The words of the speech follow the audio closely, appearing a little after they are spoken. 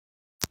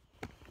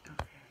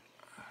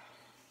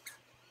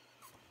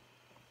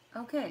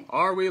Okay.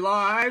 Are we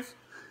live?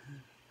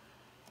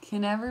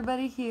 Can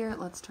everybody hear?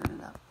 Let's turn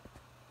it up.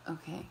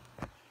 Okay.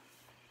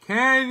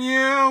 Can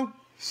you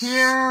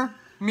hear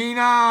me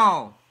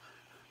now?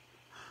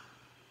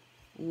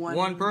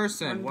 One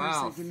person.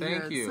 Wow,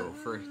 thank you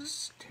for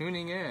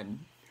tuning in.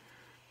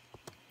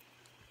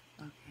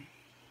 Okay.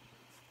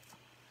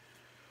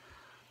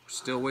 We're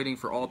still waiting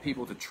for all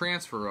people to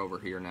transfer over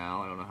here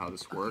now. I don't know how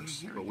this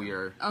works, but we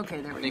are.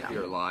 Okay, there we go. I think we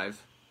are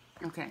live.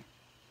 Okay.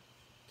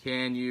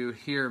 Can you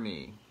hear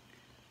me?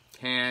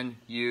 Can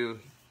you?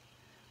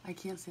 I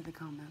can't see the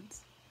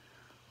comments.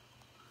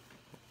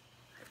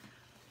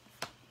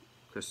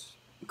 Chris.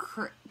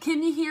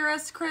 Can you hear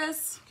us,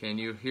 Chris? Can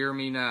you hear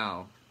me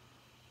now?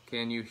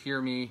 Can you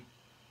hear me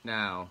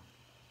now?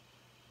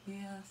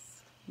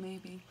 Yes,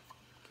 maybe.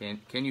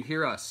 Can you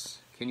hear us?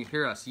 Can you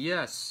hear us?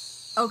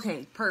 Yes.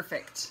 Okay,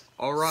 perfect.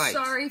 All right.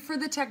 Sorry for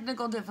the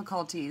technical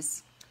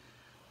difficulties.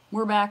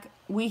 We're back.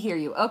 We hear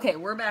you. Okay,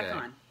 we're back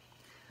on.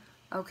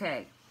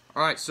 Okay.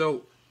 All right,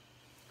 so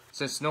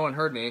since no one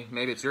heard me,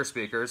 maybe it's your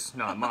speakers,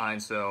 not mine,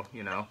 so,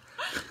 you know.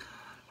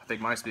 I think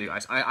my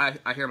speakers,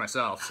 I hear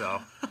myself, so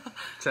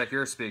check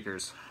your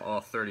speakers, all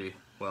 30,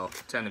 well,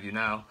 10 of you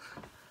now.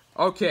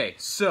 Okay,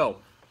 so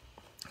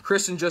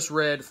Kristen just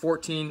read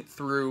 14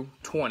 through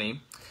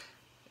 20,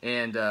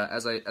 and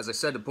as I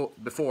said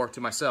before to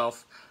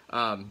myself,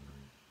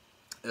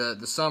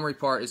 the summary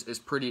part is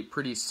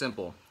pretty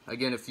simple.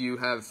 Again, if you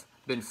have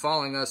been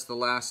following us the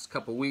last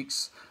couple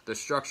weeks, the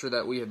structure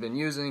that we have been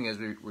using is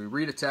we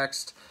read a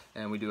text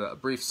and we do a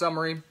brief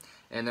summary,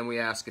 and then we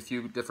ask a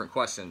few different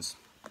questions.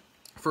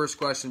 First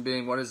question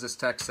being, what does this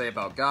text say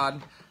about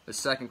God? The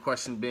second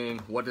question being,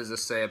 what does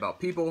this say about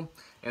people?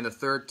 And the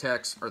third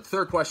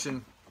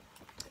question,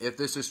 if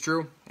this is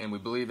true, and we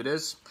believe it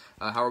is,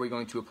 how are we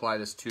going to apply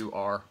this to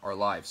our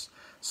lives?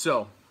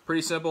 So,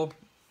 pretty simple.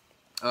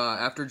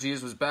 After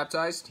Jesus was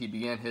baptized, he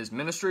began his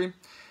ministry,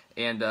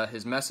 and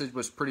his message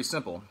was pretty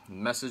simple. The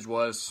message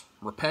was,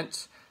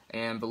 repent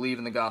and believe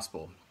in the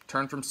gospel.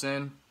 Turn from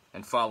sin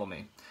and follow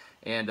me.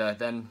 And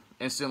then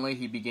instantly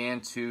he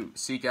began to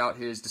seek out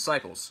his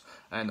disciples.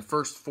 And the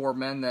first 4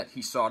 men that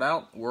he sought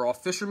out were all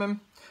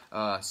fishermen.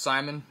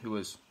 Simon, who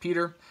was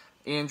Peter,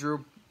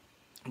 Andrew,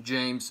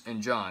 James,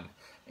 and John.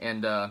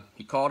 And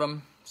he called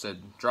them,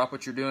 said, drop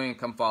what you're doing and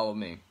come follow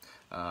me.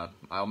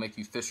 I'll make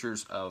you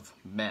fishers of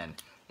men.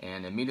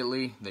 And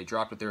immediately they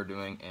dropped what they were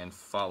doing and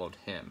followed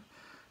him.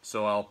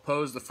 So I'll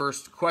pose the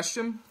first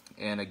question.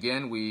 And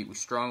again, we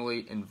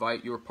strongly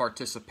invite your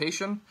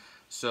participation.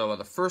 So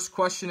the first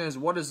question is,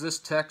 what does this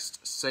text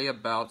say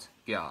about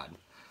God?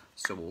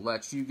 So we'll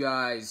let you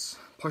guys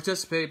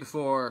participate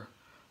before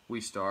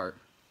we start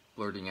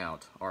blurting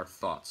out our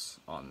thoughts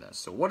on this.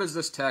 So what does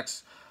this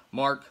text,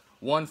 Mark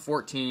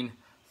 1:14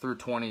 through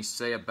 20,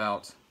 say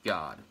about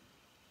God?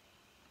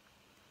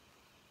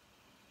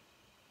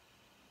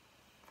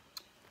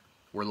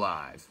 We're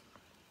live.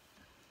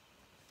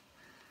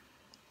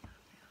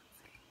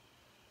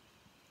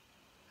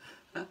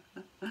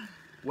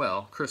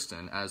 Well,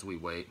 Kristen, as we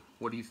wait,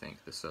 what do you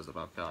think this says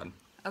about God?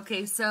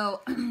 Okay,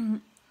 so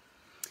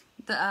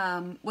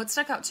what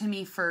stuck out to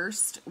me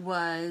first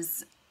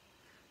was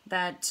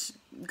that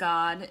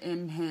God,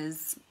 in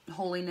his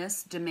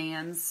holiness,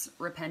 demands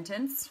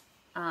repentance.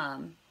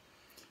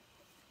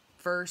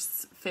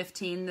 Verse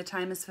 15, the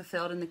time is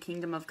fulfilled and the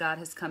kingdom of God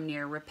has come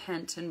near.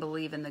 Repent and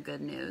believe in the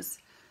good news.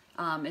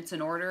 It's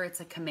an order, it's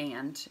a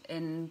command.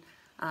 And,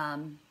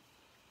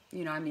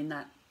 you know, I mean,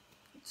 that's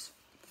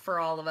for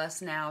all of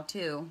us now,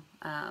 too.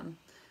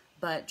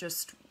 But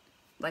just,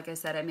 like I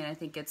said, I mean, I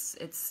think it's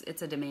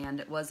a demand.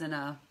 It wasn't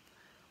a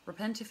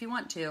repent if you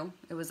want to.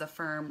 It was a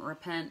firm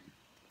repent,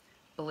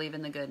 believe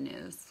in the good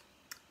news,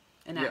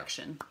 in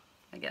action,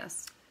 I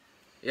guess.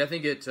 Yeah, I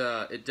think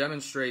it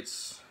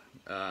demonstrates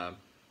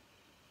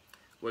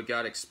what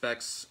God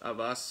expects of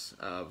us,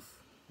 of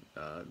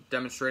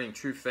demonstrating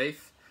true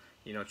faith.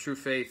 You know, true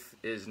faith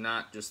is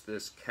not just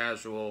this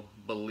casual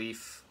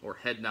belief or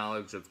head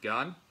knowledge of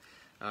God.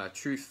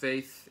 True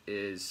faith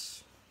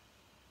is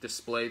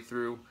displayed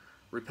through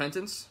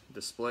repentance,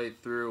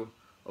 displayed through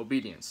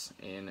obedience,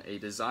 and a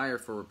desire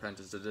for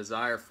repentance, a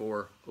desire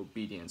for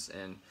obedience,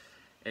 and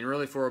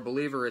really for a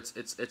believer,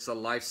 it's a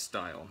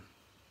lifestyle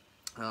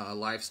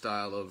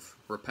of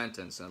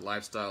repentance, and a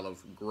lifestyle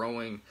of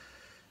growing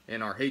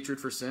in our hatred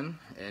for sin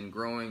and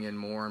growing in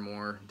more and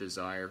more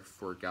desire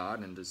for God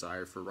and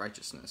desire for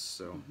righteousness.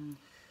 So, do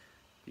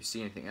you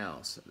see anything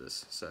else that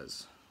this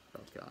says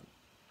about God?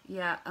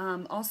 Yeah.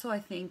 Also, I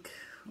think,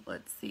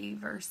 let's see,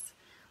 verse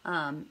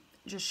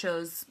just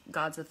shows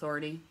God's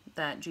authority,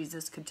 that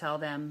Jesus could tell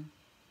them,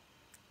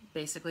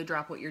 basically,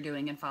 drop what you're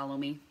doing and follow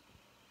me.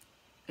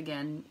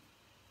 Again,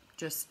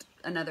 just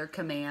another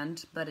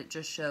command, but it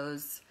just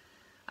shows,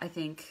 I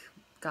think,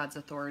 God's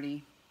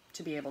authority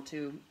to be able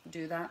to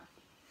do that.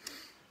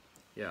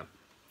 Yeah.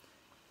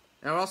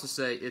 And I would also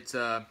say it's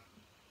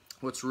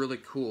what's really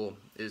cool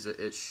is that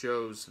it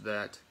shows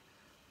that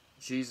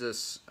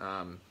Jesus,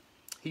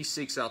 he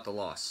seeks out the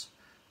lost.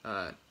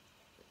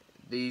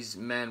 These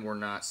men were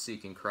not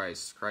seeking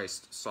Christ.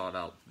 Christ sought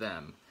out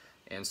them.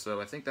 And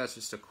so I think that's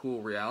just a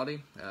cool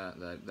reality,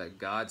 that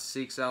God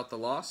seeks out the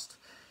lost.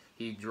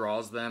 He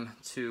draws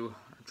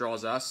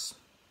us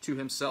to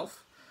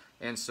himself.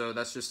 And so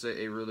that's just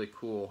a really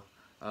cool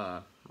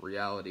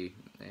reality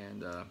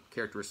and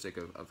characteristic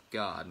of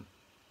God. Yeah.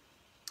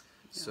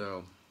 So,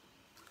 not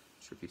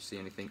sure if you see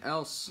anything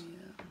else. Yeah.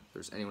 If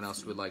there's anyone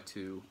else who would like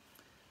to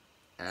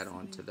add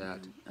on to that.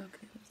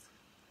 Okay.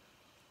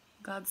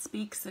 God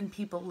speaks and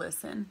people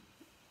listen.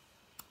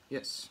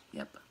 Yes.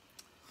 Yep.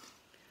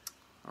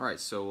 All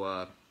right.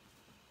 So,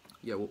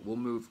 yeah, we'll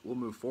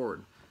move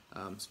forward.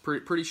 It's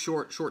pretty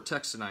short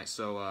text tonight.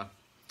 So,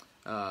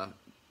 so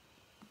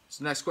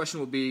the next question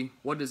will be,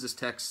 what does this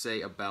text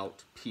say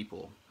about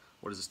people?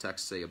 What does this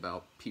text say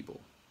about people?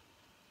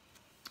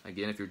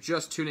 Again, if you're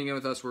just tuning in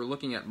with us, we're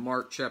looking at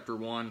Mark chapter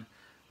 1,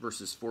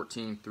 verses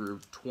 14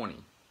 through 20.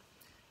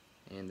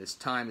 And this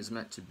time is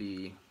meant to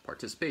be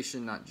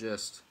participation, not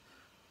just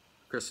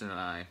Kristen and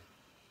I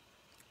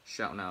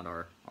shouting out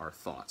our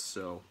thoughts.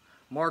 So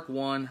Mark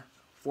 1,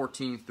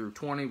 14 through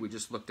 20, we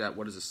just looked at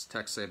what does this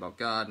text say about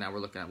God. Now we're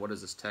looking at what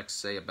does this text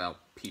say about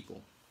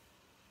people.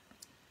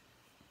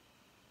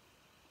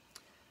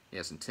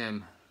 Yes, and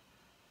Tim,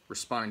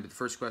 responding to the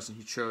first question,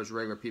 he chose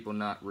regular people,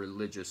 not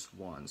religious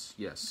ones.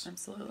 Yes.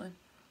 Absolutely.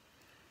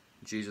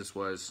 Jesus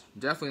was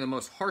definitely the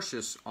most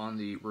harshest on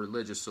the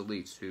religious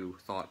elites who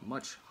thought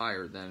much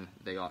higher than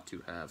they ought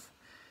to have.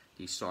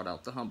 He sought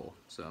out the humble.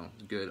 So,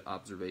 good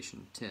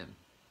observation, Tim.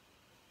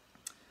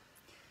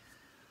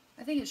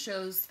 I think it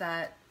shows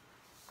that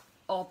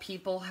all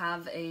people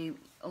have a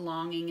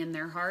longing in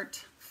their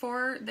heart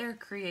for their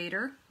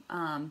Creator.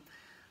 I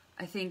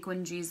think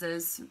when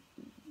Jesus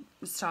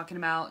was talking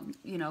about,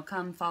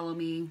 come follow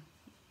me,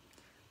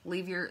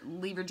 leave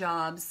your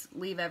jobs,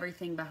 leave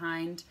everything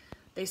behind,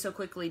 they so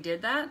quickly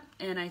did that,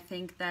 and I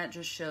think that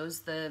just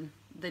shows the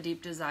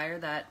deep desire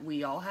that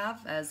we all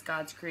have as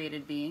God's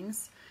created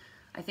beings.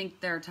 I think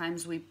there are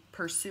times we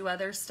pursue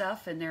other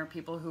stuff, and there are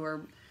people who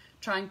are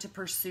trying to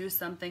pursue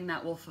something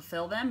that will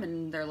fulfill them,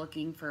 and they're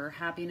looking for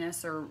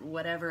happiness or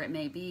whatever it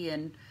may be,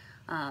 and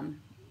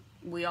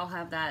we all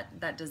have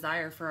that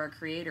desire for our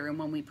Creator, and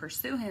when we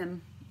pursue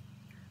Him,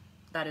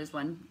 that is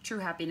when true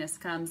happiness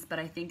comes. But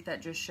I think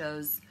that just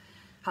shows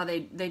how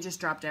they just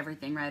dropped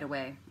everything right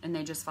away, and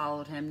they just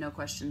followed Him, no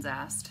questions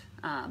asked.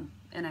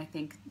 And I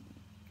think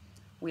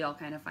we all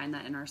kind of find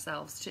that in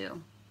ourselves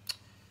too.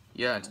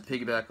 Yeah, and to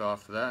piggyback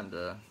off of that, and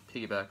to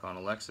piggyback on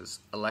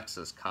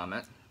Alexa's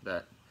comment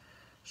that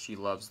she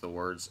loves the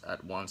words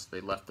 "at once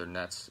they left their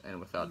nets and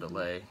without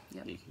delay,"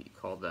 Yep. he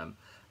called them.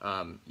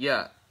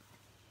 Yeah,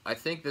 I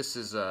think this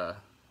is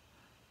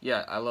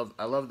yeah, I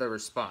love their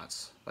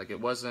response. Like, it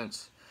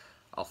wasn't,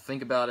 I'll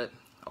think about it,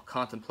 I'll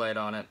contemplate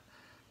on it,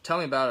 tell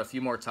me about it a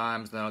few more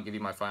times, then I'll give you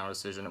my final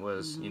decision. It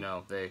was,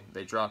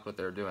 they dropped what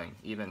they were doing.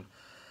 Even,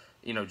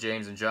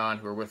 James and John,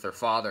 who were with their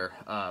father,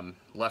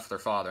 left their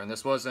father. And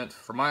this wasn't,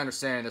 from my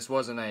understanding, this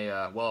wasn't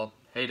a, well,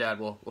 hey, Dad,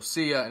 we'll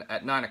see you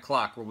at 9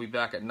 o'clock. We'll be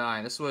back at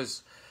 9. This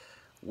was,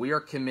 we are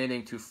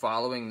committing to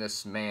following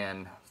this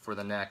man for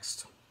the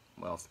next,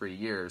 3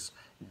 years,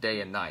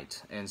 day and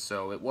night. And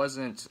so it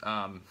wasn't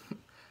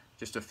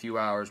just a few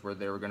hours where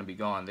they were going to be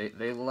gone.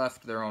 They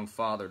left their own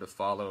father to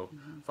follow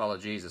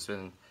Jesus.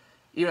 And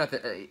even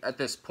at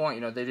this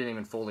point, they didn't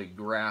even fully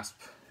grasp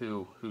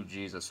who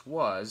Jesus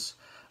was.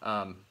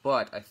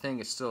 But I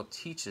think it still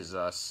teaches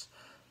us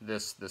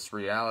this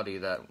reality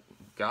that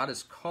God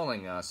is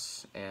calling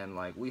us, and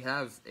we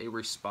have a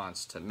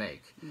response to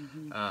make.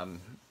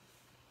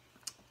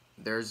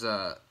 There's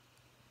a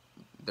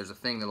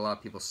thing that a lot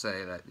of people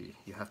say that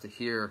you have to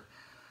hear,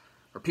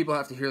 or people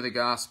have to hear the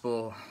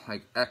gospel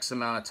X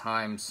amount of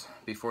times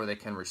before they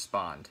can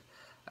respond,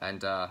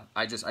 and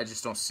I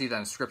just don't see that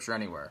in Scripture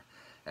anywhere.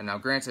 And now,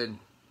 granted,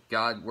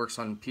 God works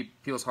on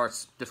people's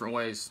hearts different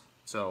ways,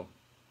 so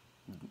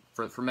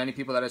for many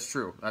people that is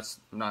true. I'm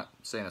not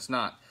saying it's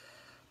not,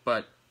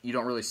 but you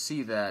don't really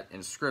see that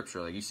in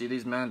Scripture. You see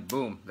these men,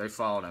 boom, they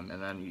followed him,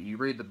 and then you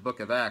read the book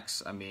of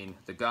Acts. I mean,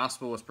 the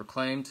gospel was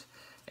proclaimed,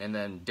 and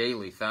then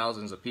daily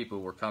thousands of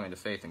people were coming to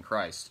faith in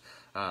Christ.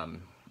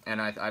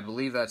 And I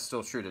believe that's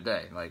still true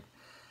today.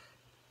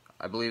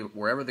 I believe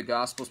wherever the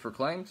gospel is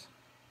proclaimed,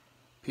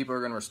 people are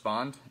going to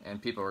respond, and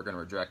people are going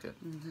to reject it.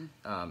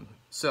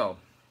 So,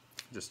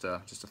 just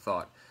a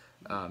thought.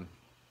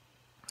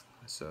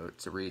 So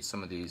to read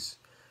some of these.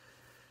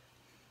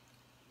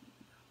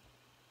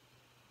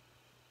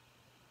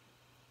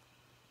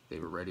 They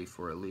were ready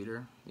for a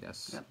leader.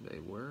 Yes, yep. They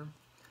were.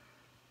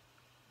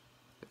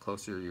 The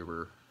closer your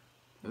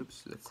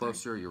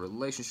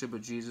relationship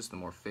with Jesus, the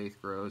more faith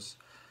grows.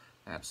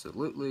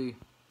 Absolutely.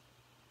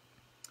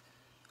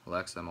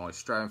 Alexa, I'm always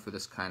striving for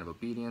this kind of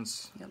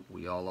obedience. Yep.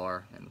 We all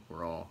are, and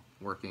we're all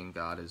working.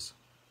 God is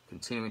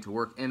continuing to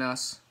work in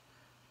us.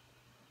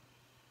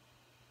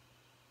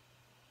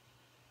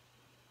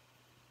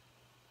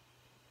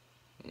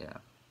 Yeah.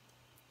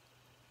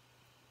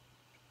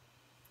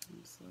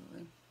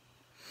 Absolutely.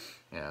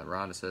 Yeah,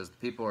 Rhonda says, the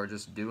people are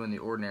just doing the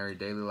ordinary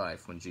daily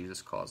life when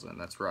Jesus calls them.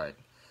 That's right.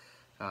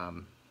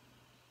 Not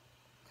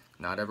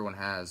everyone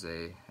has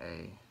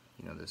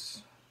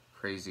this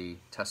crazy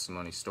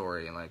testimony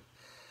story, and like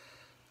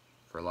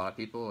for a lot of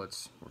people,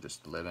 we're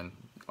just living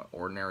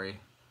ordinary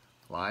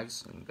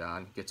lives, and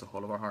God gets a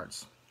hold of our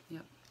hearts.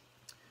 Yep.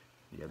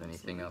 Do you have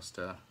anything else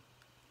to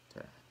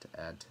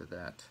add to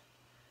that?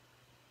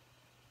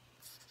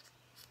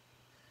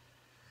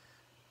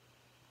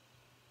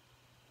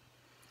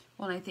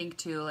 Well, and I think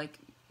too, like,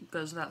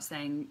 goes without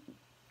saying,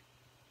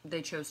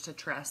 they chose to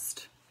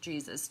trust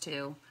Jesus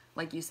too.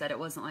 Like you said, it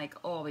wasn't like,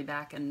 oh, I'll be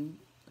back in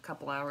a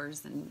couple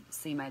hours and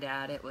see my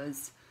dad. It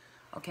was,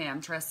 okay,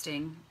 I'm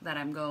trusting that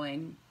I'm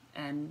going,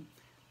 and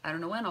I don't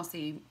know when I'll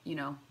see,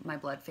 my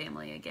blood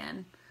family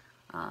again.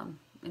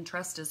 And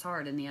trust is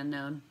hard in the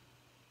unknown.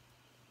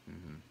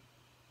 Mm-hmm.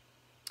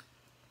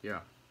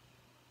 Yeah.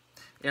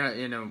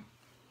 And,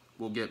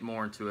 we'll get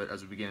more into it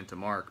as we begin into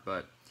Mark,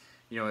 but,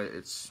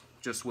 it's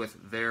just with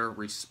their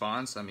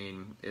response. I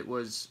mean, it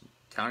was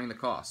counting the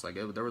cost. Like,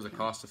 there was a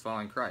cost to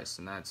following Christ,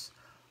 and that's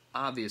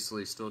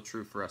obviously still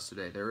true for us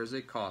today. There is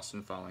a cost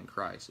in following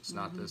Christ. It's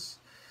not this,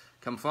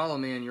 come follow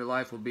me and your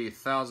life will be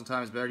 1,000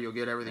 times better. You'll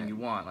get everything you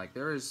want. Like,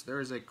 there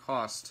is a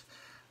cost.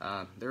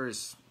 Following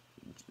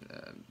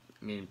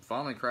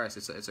Christ,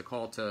 it's a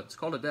call to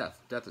death.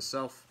 Death is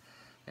self,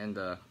 and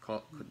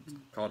call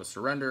to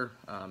surrender.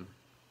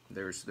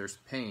 There's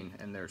pain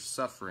and there's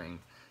suffering,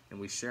 and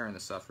we share in the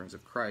sufferings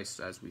of Christ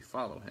as we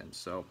follow Him.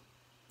 So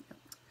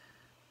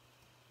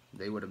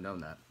they would have known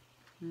that.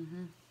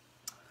 Mm-hmm.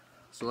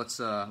 So let's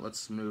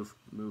move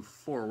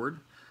forward.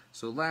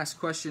 So last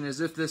question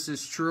is, if this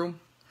is true,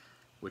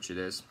 which it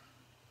is,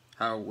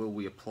 how will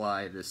we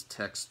apply this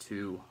text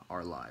to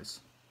our lives?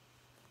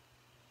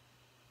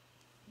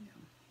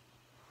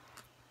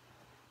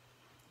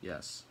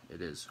 Yes,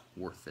 it is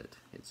worth it.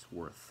 It's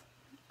worth.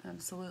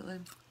 Absolutely.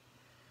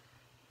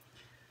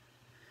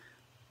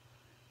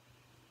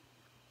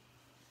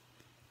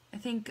 I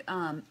think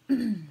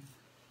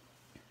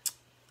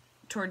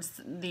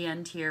towards the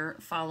end here,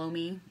 follow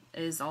me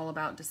is all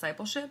about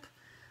discipleship.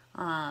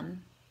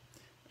 And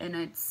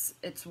it's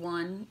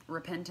one,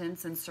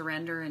 repentance and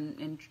surrender,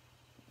 and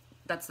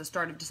that's the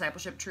start of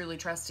discipleship, truly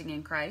trusting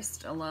in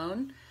Christ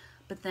alone.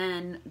 But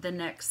then the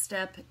next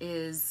step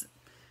is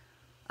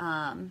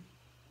of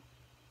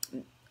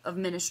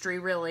ministry,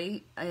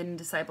 really, in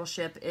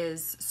discipleship,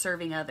 is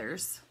serving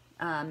others.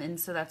 And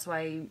so that's why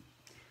I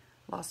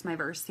lost my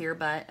verse here,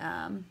 but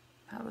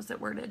how was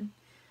it worded?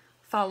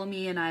 Follow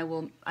me and I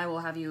will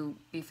have you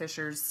be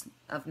fishers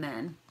of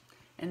men.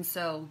 And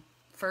so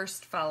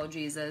first follow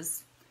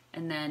Jesus,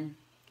 and then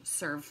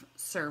serve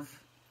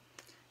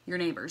your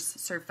neighbors,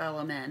 serve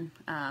fellow men.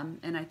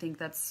 And I think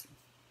that's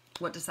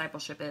what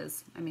discipleship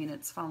is. I mean,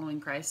 it's following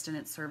Christ and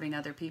it's serving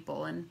other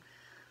people, and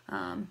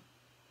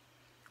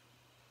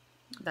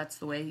that's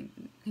the way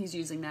he's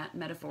using that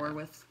metaphor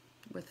with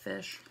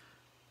fish.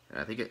 And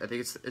I think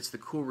it's the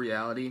cool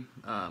reality.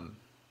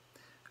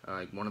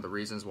 Like, one of the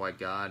reasons why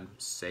God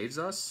saves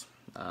us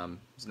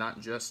is not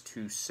just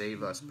to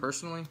save us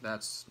personally.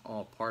 That's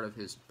all part of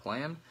His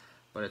plan,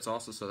 but it's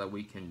also so that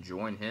we can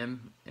join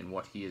Him in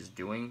what He is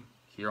doing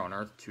here on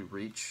earth to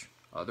reach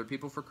other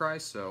people for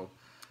Christ. So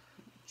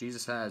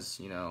Jesus has,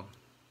 He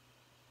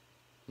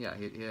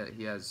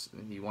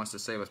wants to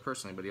save us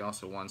personally, but He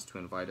also wants to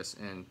invite us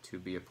in to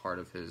be a part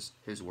of His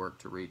work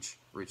to reach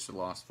the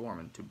lost for Him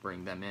and to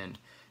bring them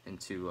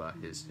into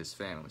His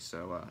family.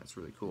 So it's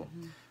really cool.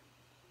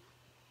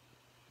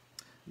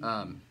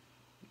 That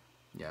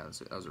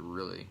was a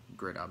really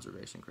great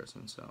observation,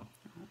 Kristen. So,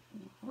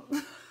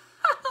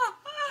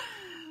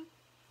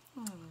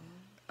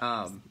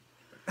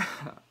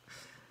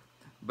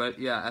 but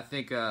yeah, I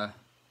think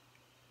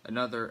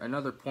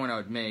another point I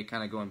would make,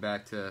 kind of going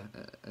back to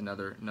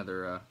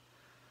another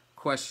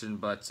question,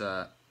 but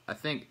I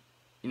think,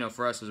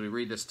 for us as we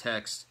read this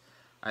text,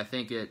 I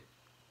think it,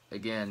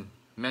 again,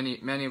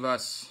 many of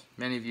us,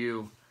 many of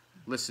you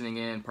listening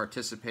in,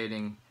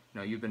 participating,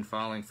 you've been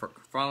following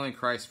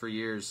Christ for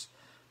years,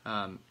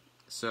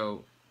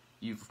 so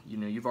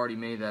you've already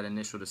made that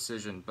initial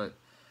decision. But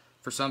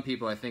for some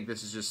people, I think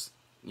this is just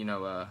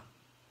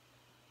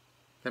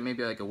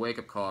maybe like a wake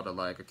up call to,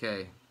 like,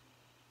 okay,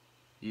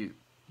 you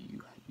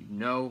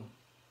know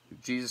who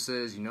Jesus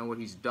is, you know what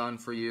He's done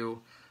for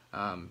you.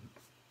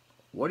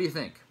 What do you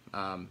think?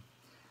 Kind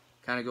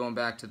of going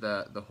back to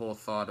the whole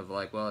thought of,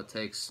 like, well, it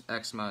takes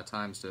X amount of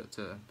times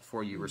to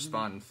before you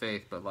respond in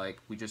faith, but, like,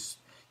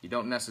 you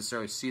don't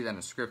necessarily see that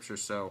in Scripture.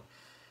 So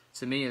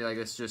to me, like,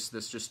 this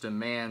just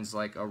demands,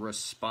 like, a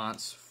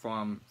response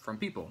from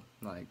people,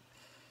 like,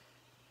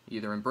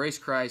 either embrace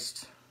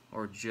Christ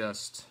or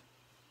just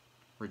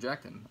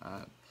reject Him.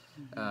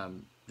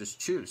 Just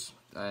choose.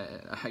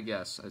 I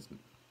guess,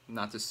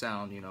 not to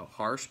sound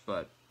harsh,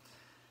 but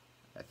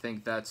I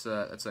think that's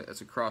a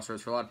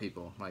crossroads for a lot of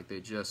people. Like,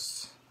 they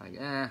just, like,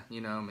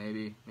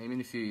 maybe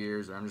in a few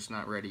years, or I'm just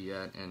not ready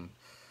yet. And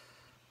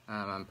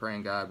I'm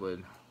praying God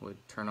would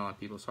turn on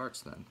people's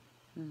hearts then,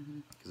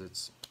 because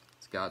it's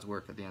God's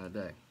work at the end of the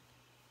day.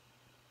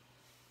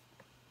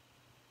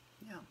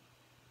 Yeah.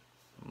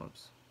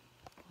 Whoops.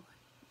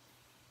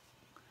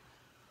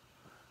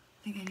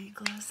 I think I need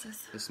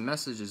glasses. This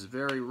message is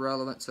very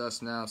relevant to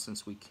us now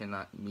since we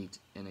cannot meet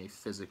in a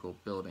physical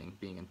building.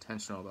 Being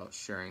intentional about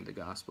sharing the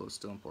gospel is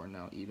still important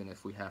now, even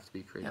if we have to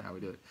be creative how we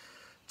do it.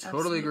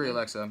 Totally agree,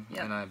 Alexa.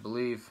 Yep. And I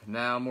believe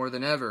now more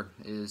than ever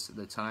is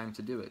the time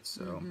to do it.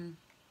 So,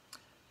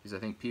 because I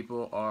think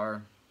people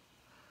are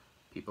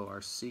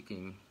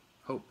seeking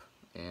hope,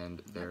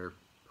 and they're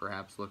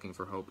perhaps looking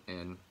for hope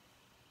in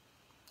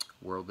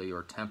worldly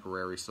or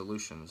temporary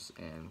solutions,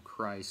 and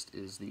Christ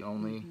is the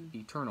only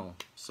eternal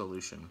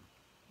solution.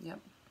 Yep.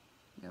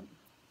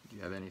 Do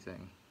you have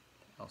anything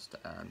else to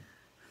add?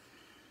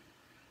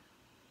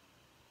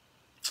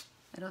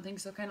 I don't think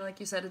so. Kind of like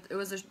you said, it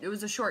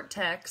was a short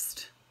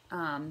text.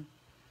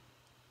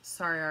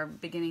 Sorry, our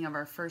beginning of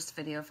our first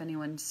video. If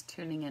anyone's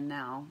tuning in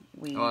now,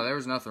 there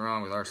was nothing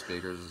wrong with our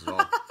speakers. It's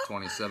all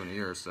 27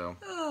 years, so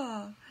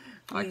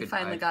we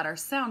finally got our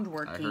sound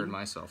working. I heard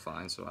myself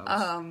fine, so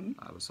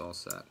I was all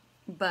set.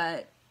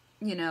 But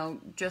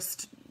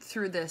just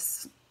through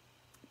this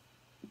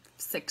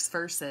 6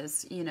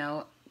 verses,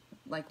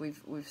 like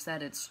we've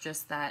said, it's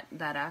just that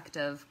act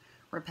of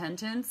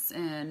repentance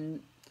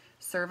and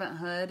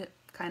servanthood,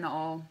 kind of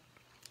all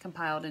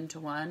compiled into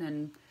one.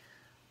 And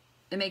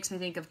it makes me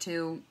think of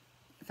too,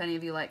 if any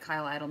of you like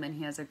Kyle Idleman,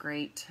 he has a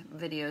great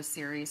video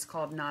series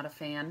called Not a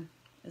Fan.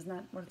 Isn't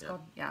that what it's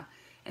called? Yeah.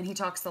 And he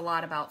talks a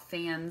lot about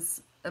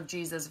fans of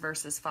Jesus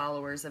versus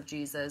followers of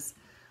Jesus.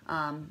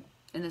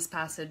 And this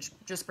passage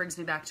just brings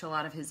me back to a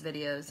lot of his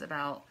videos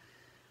about,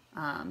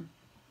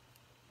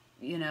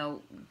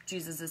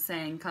 Jesus is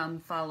saying, come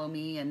follow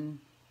me. And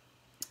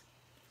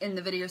in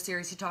the video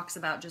series, he talks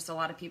about just a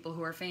lot of people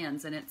who are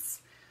fans, and it's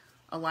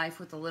a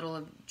life with a little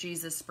of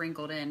Jesus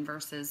sprinkled in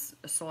versus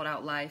a sold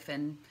out life.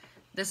 And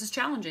this is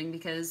challenging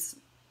because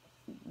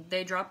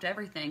they dropped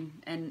everything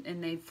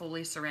and they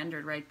fully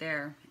surrendered right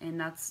there. And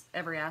that's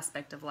every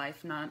aspect of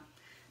life, not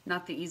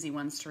the easy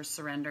ones to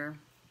surrender.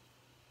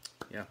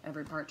 Yeah.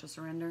 Every part to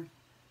surrender.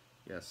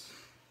 Yes.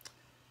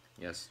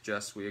 Yes,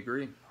 Jess, we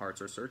agree. Hearts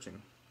are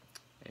searching.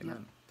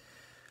 Amen.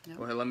 Yep.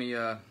 Well, hey, let me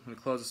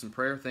close this in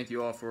prayer. Thank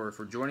you all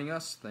for joining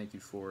us. Thank you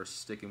for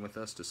sticking with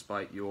us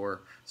despite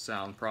your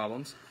sound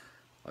problems.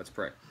 Let's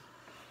pray.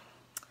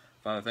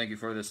 Father, thank you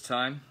for this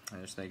time. I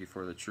just thank you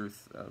for the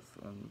truth of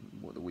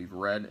what we've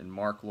read in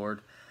Mark,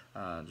 Lord.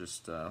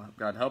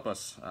 God, help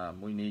us.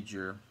 We need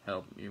your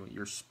help,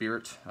 your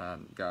spirit.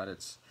 God,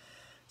 it's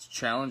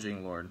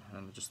challenging, Lord,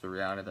 and just the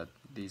reality that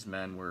these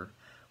men were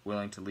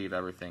willing to leave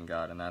everything,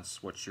 God, and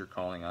that's what you're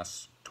calling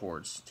us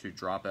towards, to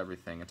drop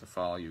everything and to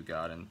follow you,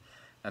 God, and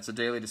that's a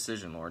daily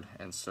decision, Lord,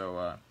 and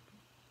so,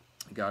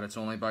 God, it's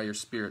only by your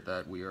Spirit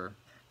that we are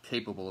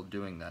capable of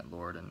doing that,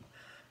 Lord, and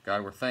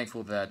God, we're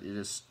thankful that it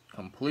is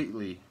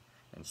completely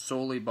and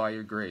solely by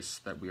your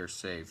grace that we are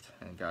saved,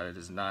 and God, it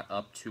is not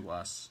up to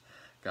us.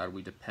 God,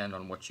 we depend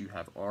on what you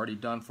have already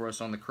done for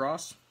us on the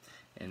cross.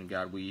 And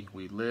God, we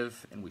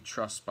live and we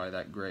trust by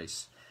that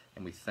grace,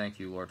 and we thank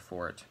you, Lord,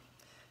 for it.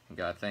 And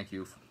God, thank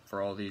you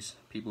for all these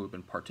people who have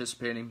been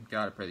participating.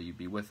 God, I pray that you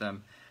be with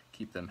them,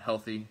 keep them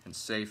healthy and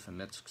safe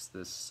amidst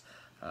this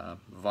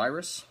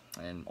virus,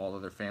 and all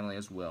of their family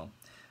as well.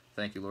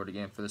 Thank you, Lord,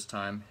 again for this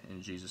time.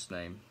 In Jesus'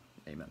 name,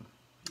 amen.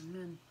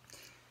 Amen.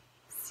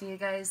 See you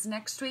guys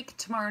next week.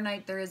 Tomorrow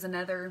night there is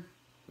another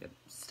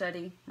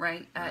study,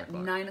 right, at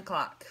 9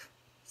 o'clock.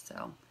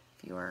 So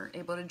if you are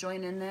able to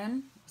join in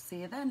then, we'll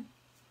see you then.